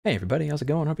Hey everybody, how's it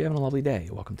going? Hope you're having a lovely day.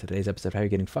 Welcome to today's episode of How You're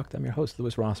Getting Fucked. I'm your host,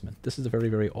 Louis Rossman. This is a very,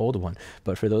 very old one,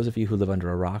 but for those of you who live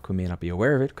under a rock who may not be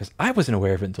aware of it, because I wasn't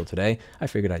aware of it until today, I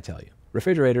figured I'd tell you.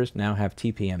 Refrigerators now have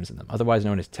TPMs in them, otherwise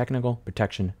known as Technical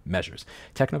Protection Measures.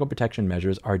 Technical Protection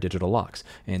Measures are digital locks,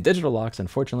 and digital locks,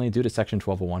 unfortunately, due to Section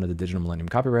 1201 of the Digital Millennium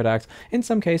Copyright Act, in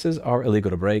some cases are illegal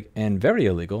to break, and very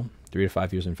illegal, 3 to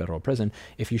 5 years in federal prison,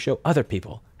 if you show other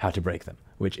people how to break them,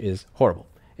 which is horrible.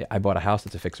 I bought a house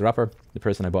that's a fixer-upper. The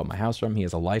person I bought my house from, he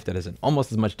has a life that is in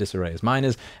almost as much disarray as mine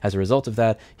is. As a result of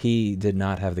that, he did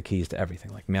not have the keys to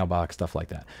everything, like mailbox, stuff like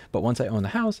that. But once I owned the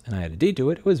house and I had a deed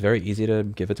to it, it was very easy to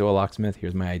give it to a locksmith.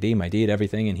 Here's my ID, my deed,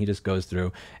 everything, and he just goes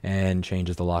through and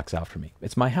changes the locks out for me.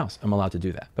 It's my house. I'm allowed to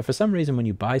do that. But for some reason, when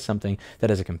you buy something that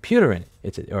has a computer in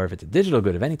it, or if it's a digital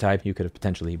good of any type, you could have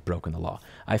potentially broken the law.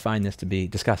 I find this to be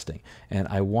disgusting, and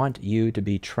I want you to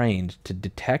be trained to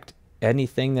detect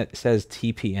anything that says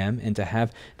TPM and to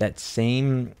have that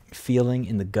same feeling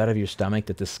in the gut of your stomach,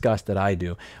 that disgust that I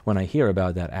do when I hear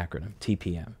about that acronym,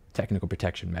 TPM, Technical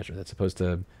Protection Measure, that's supposed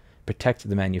to protect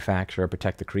the manufacturer,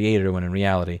 protect the creator, when in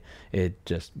reality, it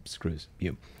just screws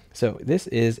you. So this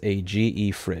is a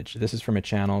GE fridge. This is from a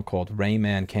channel called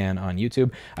Rayman Can on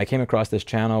YouTube. I came across this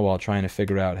channel while trying to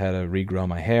figure out how to regrow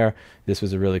my hair. This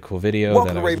was a really cool video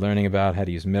that I was learning about how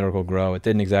to use Miracle-Gro. It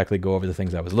didn't exactly go over the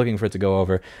things I was looking for it to go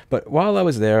over, but while I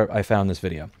was there, I found this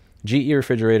video. GE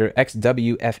Refrigerator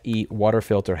XWFE Water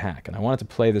Filter Hack. And I wanted to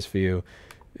play this for you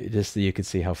just so you could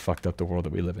see how fucked up the world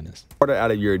that we live in is. Water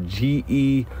out of your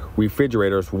GE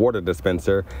refrigerator's water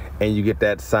dispenser, and you get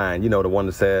that sign, you know, the one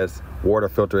that says water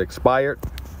filter expired.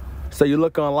 So you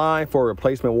look online for a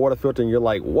replacement water filter and you're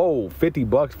like, whoa, 50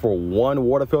 bucks for one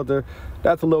water filter?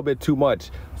 That's a little bit too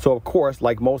much. So of course,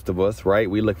 like most of us,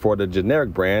 right, we look for the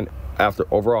generic brand. After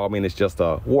overall, I mean, it's just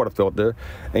a water filter,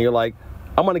 and you're like,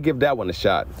 I'm gonna give that one a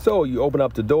shot. So you open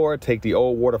up the door, take the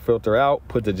old water filter out,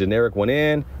 put the generic one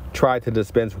in, try to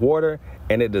dispense water,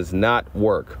 and it does not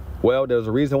work. Well, there's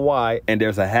a reason why, and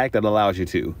there's a hack that allows you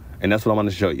to, and that's what I'm going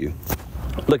to show you.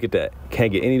 Look at that.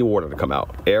 Can't get any water to come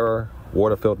out. Error,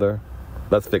 water filter.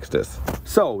 Let's fix this.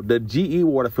 So the GE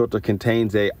water filter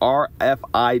contains a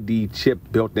RFID chip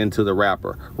built into the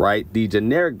wrapper, right? The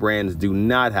generic brands do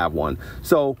not have one.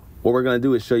 So what we're going to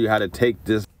do is show you how to take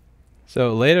this.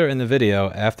 So later in the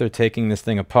video, after taking this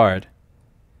thing apart,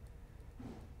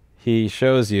 he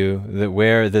shows you that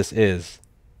where this is.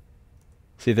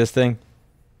 See this thing?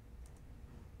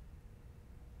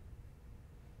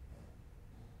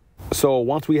 So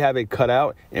once we have it cut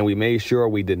out and we made sure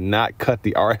we did not cut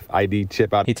the RFID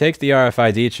chip out. He takes the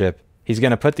RFID chip. He's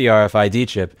going to put the RFID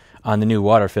chip on the new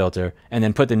water filter and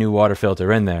then put the new water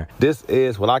filter in there. This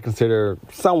is what I consider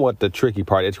somewhat the tricky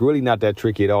part. It's really not that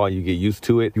tricky at all. You get used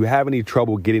to it. If you have any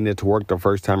trouble getting it to work the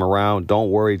first time around, don't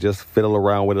worry, just fiddle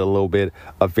around with it a little bit.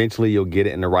 Eventually you'll get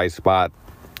it in the right spot.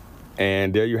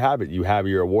 And there you have it. You have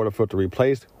your water filter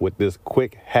replaced with this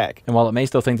quick hack. And while it may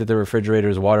still think that the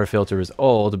refrigerator's water filter is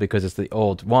old because it's the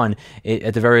old one, it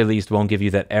at the very least won't give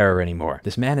you that error anymore.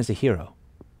 This man is a hero.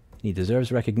 He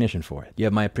deserves recognition for it. You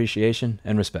have my appreciation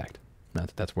and respect. Not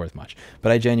that that's worth much,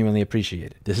 but I genuinely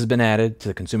appreciate it. This has been added to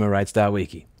the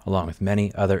ConsumerRights.wiki, along with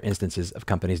many other instances of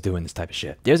companies doing this type of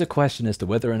shit. There's a question as to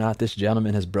whether or not this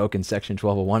gentleman has broken Section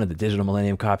 1201 of the Digital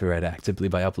Millennium Copyright Act simply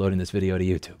by uploading this video to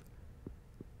YouTube.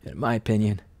 In my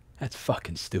opinion, that's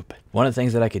fucking stupid. One of the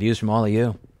things that I could use from all of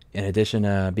you, in addition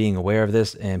to being aware of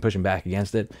this and pushing back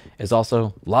against it, is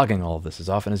also logging all of this as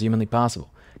often as humanly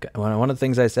possible. One of the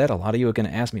things I said, a lot of you are going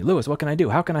to ask me, Louis, what can I do?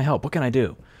 How can I help? What can I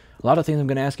do? A lot of things I'm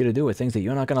going to ask you to do are things that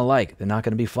you're not going to like. They're not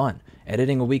going to be fun.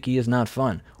 Editing a wiki is not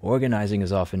fun. Organizing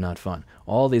is often not fun.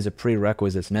 All these are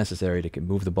prerequisites necessary to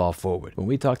move the ball forward. When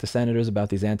we talk to senators about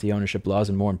these anti-ownership laws,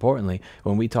 and more importantly,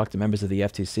 when we talk to members of the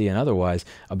FTC and otherwise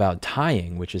about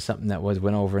tying, which is something that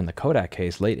went over in the Kodak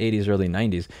case, late 80s, early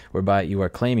 90s, whereby you are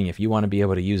claiming if you want to be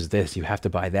able to use this, you have to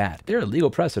buy that. There are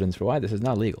legal precedents for why this is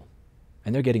not legal,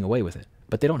 and they're getting away with it.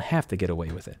 But they don't have to get away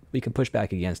with it. We can push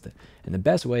back against it. And the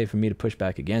best way for me to push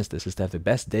back against this is to have the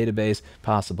best database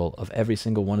possible of every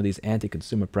single one of these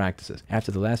anti-consumer practices. After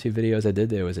the last few videos I did,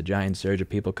 there was a giant surge of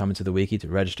people coming to the wiki to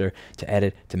register, to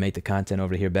edit, to make the content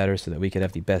over here better so that we could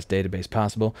have the best database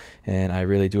possible. And I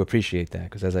really do appreciate that,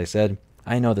 because as I said,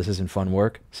 I know this isn't fun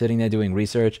work. Sitting there doing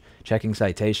research, checking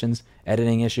citations,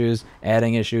 editing issues,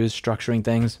 adding issues, structuring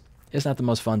things. It's not the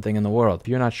most fun thing in the world. If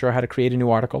you're not sure how to create a new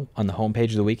article, on the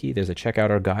homepage of the wiki, there's a check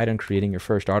out our guide on creating your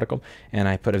first article. And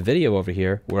I put a video over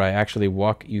here where I actually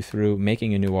walk you through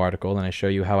making a new article, and I show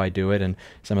you how I do it and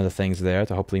some of the things there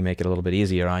to hopefully make it a little bit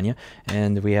easier on you.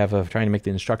 And we have trying to make the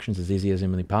instructions as easy as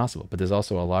humanly possible. But there's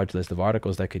also a large list of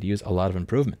articles that could use a lot of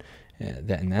improvement.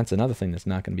 And that's another thing that's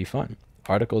not going to be fun.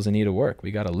 articles in need of work.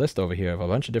 We got a list over here of a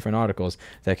bunch of different articles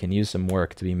that can use some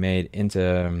work to be made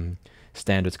into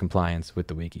standards compliance with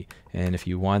the wiki. And if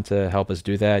you want to help us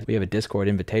do that, we have a Discord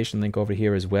invitation link over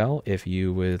here as well if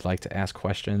you would like to ask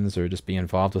questions or just be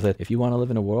involved with it. If you want to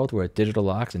live in a world where digital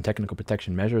locks and technical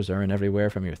protection measures are in everywhere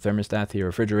from your thermostat to your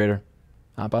refrigerator,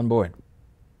 hop on board.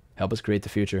 Help us create the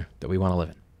future that we want to live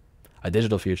in. A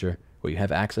digital future where you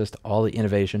have access to all the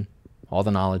innovation, all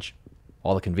the knowledge,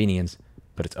 all the convenience,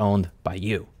 but it's owned by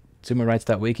you.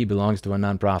 ConsumerRights.wiki belongs to a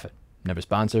nonprofit. Never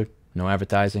sponsored, no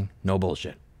advertising, no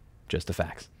bullshit. Just the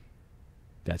facts.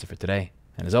 That's it for today.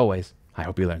 And as always, I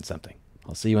hope you learned something.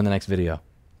 I'll see you in the next video.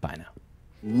 Bye now.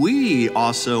 We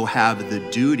also have the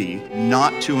duty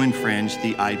not to infringe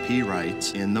the IP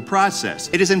rights in the process.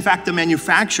 It is in fact the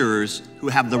manufacturers who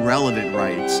have the relevant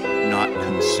rights, not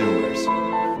consumers.